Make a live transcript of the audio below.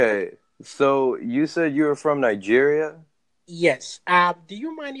Okay, so you said you were from Nigeria? Yes. Do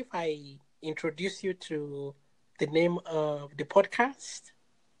you mind if I introduce you to the name of the podcast?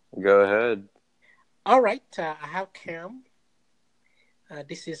 Go ahead. All right. I have Cam.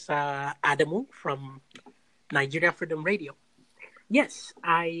 This is Adamu from Nigeria Freedom Radio. Yes,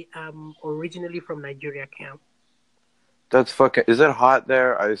 I am originally from Nigeria, Cam. That's fucking. Is it hot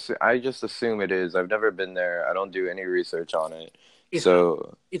there? I just assume it is. I've never been there. I don't do any research on it. It's hot.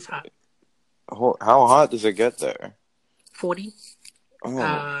 So, It's hot. how hot does it get there? 40.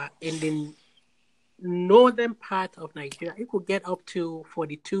 Oh, In the northern part of Nigeria, it could get up to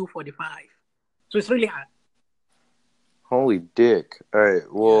 42, 45. So it's really hot. holy dick. All right. Yeah.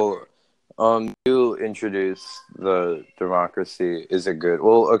 Well, you introduce the democracy. Is it good?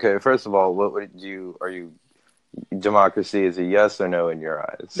 Well, okay. First of all, what would you? Are you democracy is a yes or no in your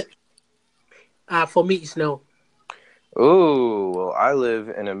eyes? For me, it's no. Ooh, well, I live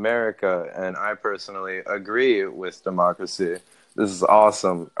in America and I personally agree with democracy. This is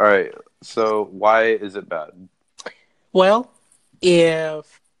awesome. All right, so why is it bad? Well,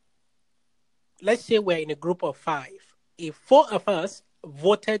 if let's say we're in a group of five, if four of us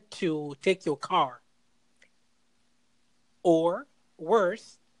voted to take your car, or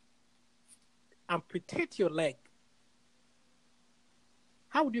worse, amputate your leg,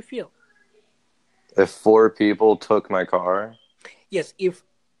 how would you feel? If four people took my car, Yes, if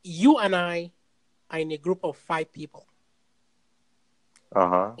you and I are in a group of five people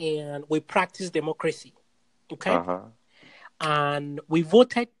uh-huh, and we practice democracy, okay, uh-huh. and we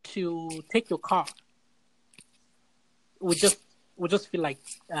voted to take your car, we just we just feel like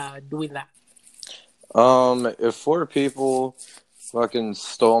doing that. If four people fucking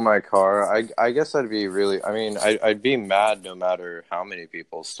stole my car, I guess I'd be really, I mean, I'd be mad no matter how many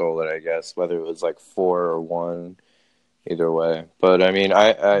people stole it, I guess, whether it was like four or one, either way. But I mean,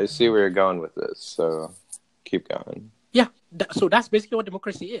 I see where you're going with this, so keep going. Yeah, so that's basically what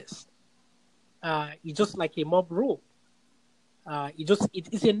democracy is. It's just like a mob rule.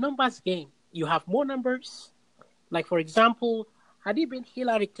 It's a numbers game. You have more numbers. Like for example, had it been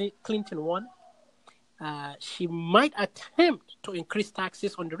Hillary Clinton won, she might attempt to increase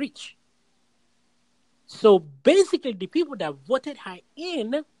taxes on the rich. So basically, the people that voted her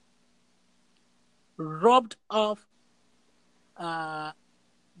in robbed off uh,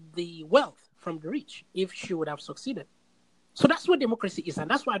 the wealth from the rich if she would have succeeded. So that's what democracy is,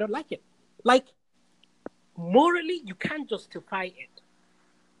 and that's why I don't like it. Like morally, you can't justify it.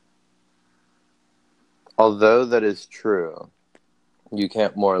 Although that is true, you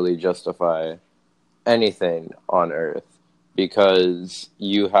can't morally justify anything on earth because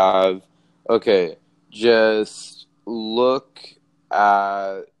you have, okay, just look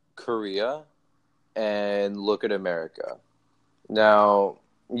at Korea and look at America. Now,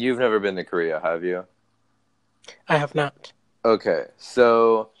 you've never been to Korea, have you? I have not. Okay,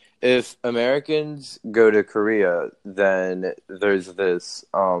 so if Americans go to Korea, then there's this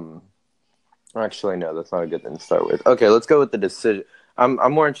actually, no, that's not a good thing to start with. Okay, let's go with the decision.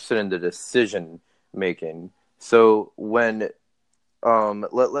 I'm more interested in the decision making. So when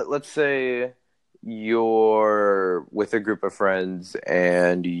let's say you're with a group of friends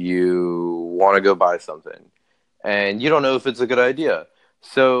and you want to go buy something and you don't know if it's a good idea.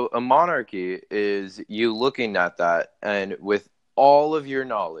 So a monarchy is you looking at that and with all of your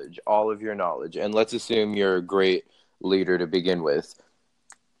knowledge, and let's assume you're a great leader to begin with,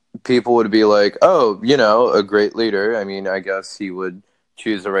 people would be like, oh, a great leader. I mean, I guess he would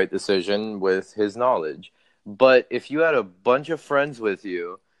choose the right decision with his knowledge. But if you had a bunch of friends with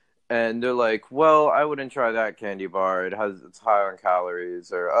you and they're like, well, I wouldn't try that candy bar. It's high on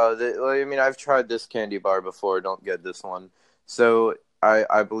calories. Or, I mean, I've tried this candy bar before. Don't get this one. So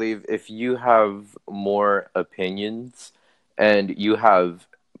I believe if you have more opinions and you have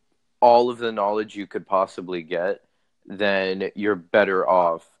all of the knowledge you could possibly get, then you're better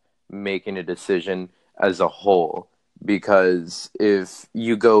off making a decision as a whole. Because if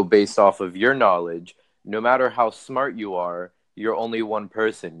you go based off of your knowledge, no matter how smart you are, you're only one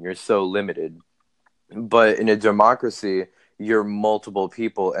person. You're so limited. But in a democracy, you're multiple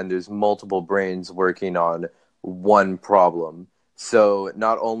people and there's multiple brains working on one problem. So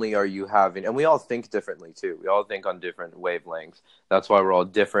not only are you having, and we all think differently too. We all think on different wavelengths. That's why we're all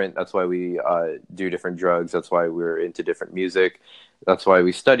different. That's why we do different drugs. That's why we're into different music. That's why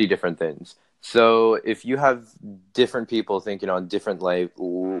we study different things. So if you have different people thinking on different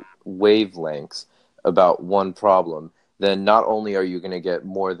wavelengths about one problem, then not only are you going to get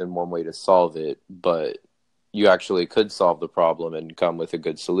more than one way to solve it, but you actually could solve the problem and come with a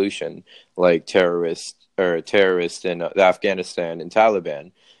good solution, like terrorists in Afghanistan and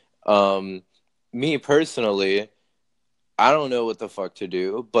Taliban. Um, Me personally, I don't know what the fuck to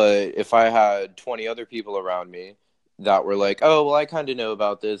do, but if I had 20 other people around me that were like, oh, well, I kind of know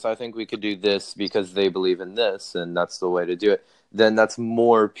about this. I think we could do this because they believe in this, and that's the way to do it. Then that's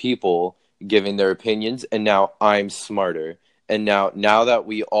more people giving their opinions, and now I'm smarter. And now that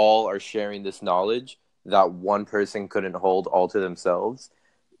we all are sharing this knowledge that one person couldn't hold all to themselves,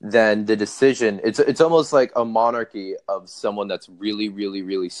 then the decision it's almost like a monarchy of someone that's really, really,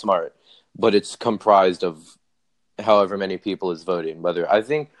 really smart, but it's comprised of however many people is voting. Whether I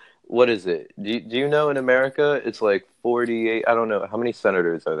think, what is it? Do you know in America it's like 48? I don't know how many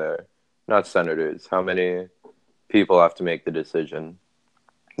senators are there. Not senators. How many people have to make the decision?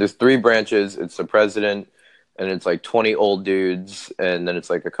 There's three branches. It's the president, and it's like 20 old dudes, and then it's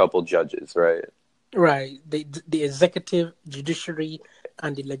like a couple judges, right? Right. The executive, judiciary,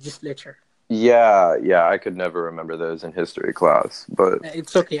 and the legislature. Yeah, yeah. I could never remember those in history class, but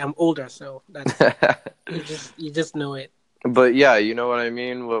It's okay. I'm older, so that's you just know it. but yeah, you know what I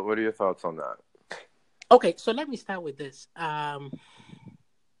mean. What are your thoughts on that? Okay, so let me start with this.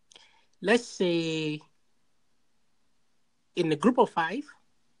 Let's say in a group of five,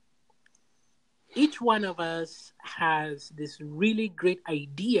 each one of us has this really great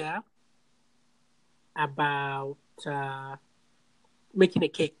idea about making a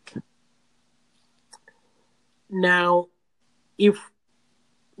cake. Now, if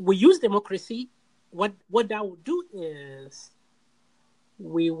we use democracy, what that will do is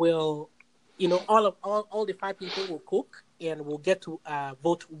we will, all the five people will cook and we'll get to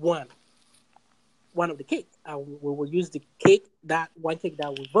vote one of the cake. We will use the cake, that one cake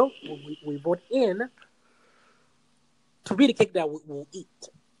that we vote in, to be the cake that we will eat.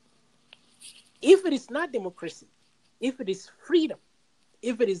 If it is not democracy, if it is freedom,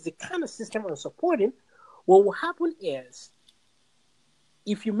 if it is the kind of system I'm supporting, what will happen is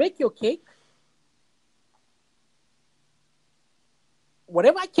if you make your cake,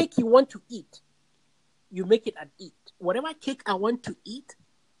 whatever cake you want to eat, you make it and eat. Whatever cake I want to eat,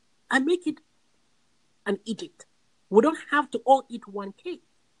 I make it and eat it. We don't have to all eat one cake.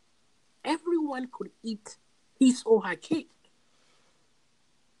 Everyone could eat his or her cake.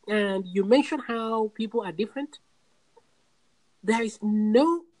 And you mentioned how people are different. There is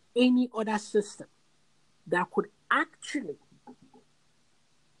no any other system that could actually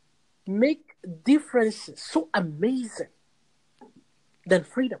make differences so amazing than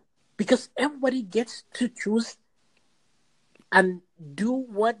freedom. Because everybody gets to choose and do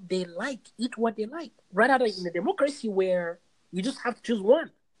what they like, eat what they like, rather than in a democracy where you just have to choose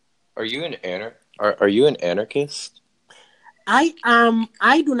one. Are you an are you an anarchist? I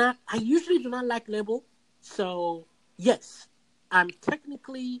usually do not like label. So yes, I'm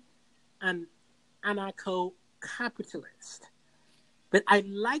technically an anarcho capitalist. But I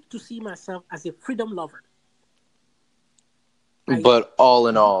like to see myself as a freedom lover. I But all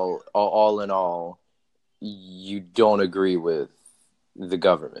in all, you don't agree with the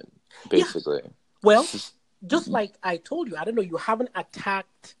government, Yeah. basically. Well, just like I told you, I don't know, you haven't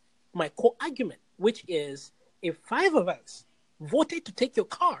attacked my core argument, which is if five of us voted to take your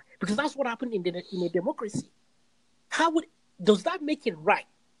car, because that's what happened in a democracy. How would does that make it right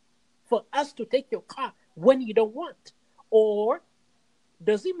for us to take your car when you don't want? Or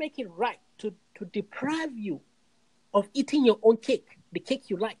does it make it right to deprive you of eating your own cake, the cake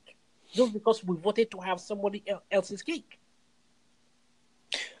you like, just because we voted to have somebody else's cake?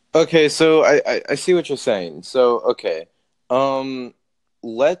 Okay, so I see what you're saying. So okay, um,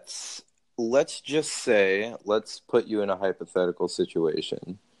 let's let's just say let's put you in a hypothetical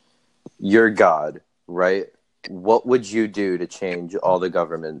situation. You're God, right? What would you do to change all the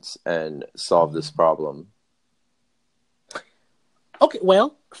governments and solve this problem? Okay,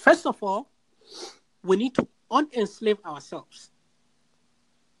 well, first of all, we need to unenslave ourselves.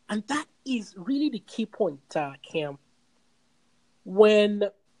 And that is really the key point, Cam. When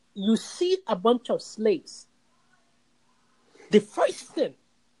you see a bunch of slaves, the first thing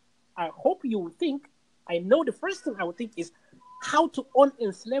I hope you will think, I know the first thing I would think is how to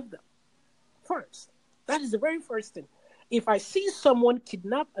unenslave them first. That is the very first thing. If I see someone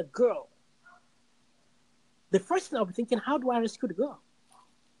kidnap a girl, the first thing I'll be thinking, how do I rescue the girl?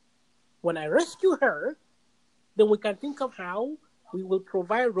 When I rescue her, then we can think of how we will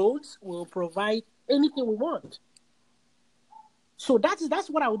provide roads, we will provide anything we want. So that's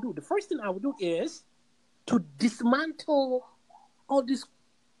what I would do. The first thing I would do is to dismantle all this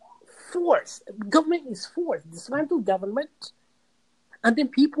force. Government is force. Dismantle government, and then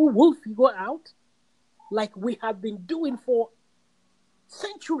people will figure out, like we have been doing for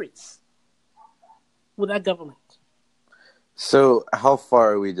centuries with that government. So, how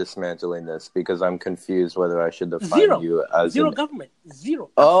far are we dismantling this? Because I'm confused whether I should define Zero, you as zero an. government, zero,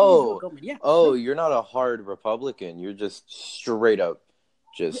 absolutely zero Oh, government. Yeah, oh, no, you're not a hard Republican. You're yeah, just straight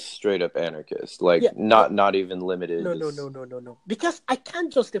up anarchist. yeah. Like not even limited. No, no, Just no, no, no, no. Because I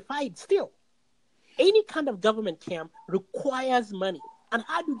can't justify it still. Any kind of government camp requires money. And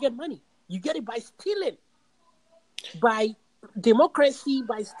how do you get money? You get it by stealing, by democracy,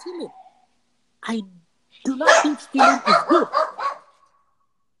 by stealing. I do not think stealing is good.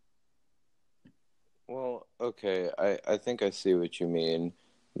 well, okay. I think I see what you mean,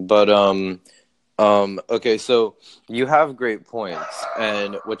 but okay. So you have great points,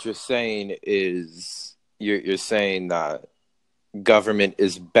 and what you're saying is you're saying that government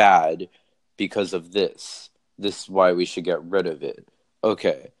is bad because of this. This is why we should get rid of it.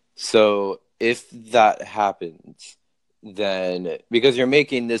 Okay. So if that happens, then because you're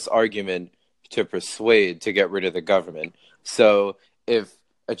making this argument to persuade to get rid of the government. So if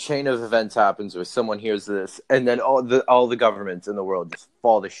a chain of events happens where someone hears this and then all the governments in the world just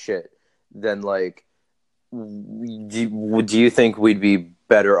fall to shit, then like do you think we'd be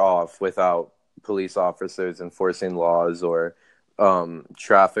better off without police officers enforcing laws or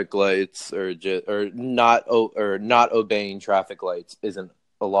traffic lights or not obeying traffic lights isn't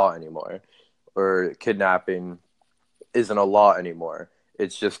a law anymore, or kidnapping isn't a law anymore?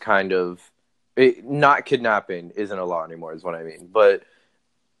 It's just kind of not kidnapping isn't a law anymore is what I mean. But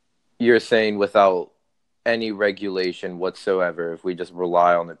you're saying without any regulation whatsoever, if we just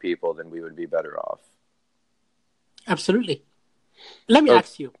rely on the people, then we would be better off. Absolutely. Let me Oh,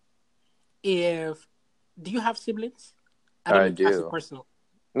 ask you, if do you have siblings? I don't I mean to ask you do. personal.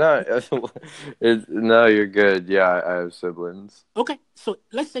 No, no, you're good. Yeah, I have siblings. Okay, so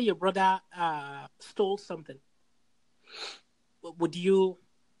let's say your brother stole something. Would you?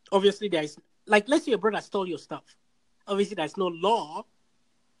 Obviously, there's like let's say your brother stole your stuff. Obviously, there's no law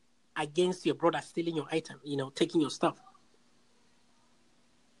against your brother stealing your item. Taking your stuff.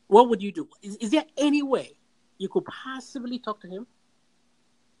 What would you do? Is there any way you could possibly talk to him,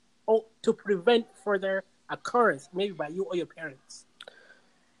 or to prevent further occurrence, maybe by you or your parents?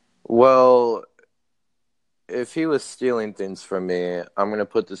 Well, if he was stealing things from me, I'm gonna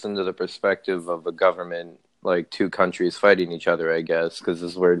put this into the perspective of a government, like two countries fighting each other, I guess, because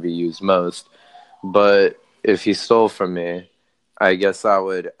this is where it'd be used most. But if he stole from me, I guess I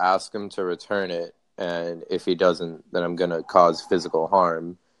would ask him to return it, and if he doesn't, then I'm gonna cause physical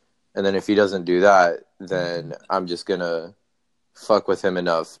harm. And then if he doesn't do that, then I'm just gonna fuck with him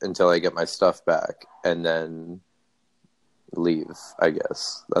enough until I get my stuff back, and then leave. I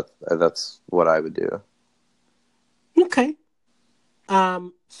guess that's what I would do. Okay.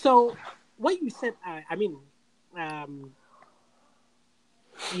 So what you said, um,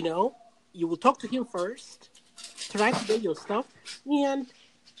 you know, you will talk to him first, try to get your stuff, and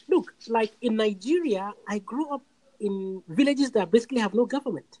look, like in Nigeria, I grew up in villages that basically have no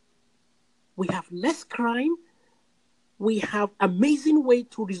government. We have less crime. We have amazing way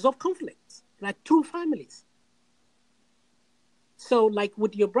to resolve conflicts, like through families. So, like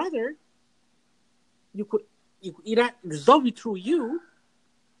with your brother, you could you could either resolve it through you,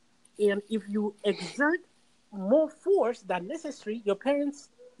 and if you exert more force than necessary, your parents,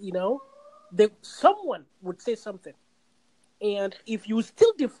 someone would say something, and if you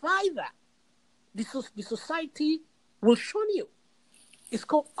still defy that, the society will shun you. It's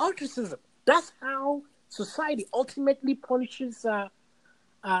called ostracism. That's how society ultimately punishes uh,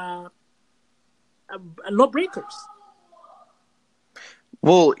 lawbreakers.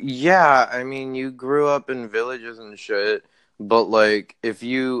 Well, yeah, I mean, you grew up in villages and shit, but like, if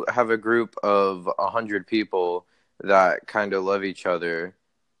you have a group of 100 people that kind of love each other,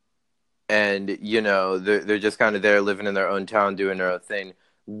 and they're just kind of there living in their own town doing their own thing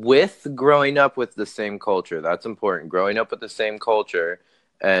with growing up with the same culture, that's important, growing up with the same culture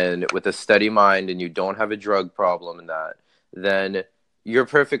and with a steady mind, and you don't have a drug problem in that, then you're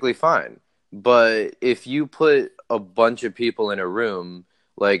perfectly fine. But if you put a bunch of people in a room,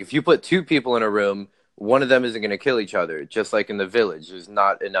 like if you put two people in a room, one of them isn't going to kill each other, just like in the village there's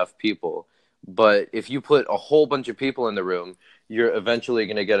not enough people. But if you put a whole bunch of people in the room, you're eventually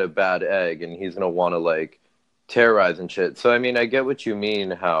gonna get a bad egg, and he's gonna want to like terrorize and shit. So I mean, I get what you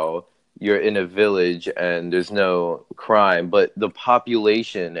mean. How you're in a village and there's no crime, but the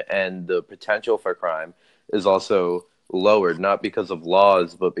population and the potential for crime is also lowered, not because of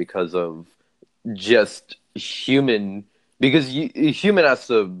laws, but because of just human. Because human has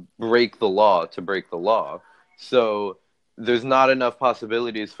to break the law to break the law. So there's not enough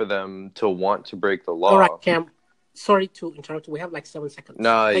possibilities for them to want to break the All right, law. Cam. Sorry to interrupt. We have like 7 seconds.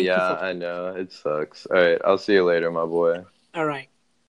 No, Thank you yeah, for I talking. know. It sucks. All right, I'll see you later, my boy. All right.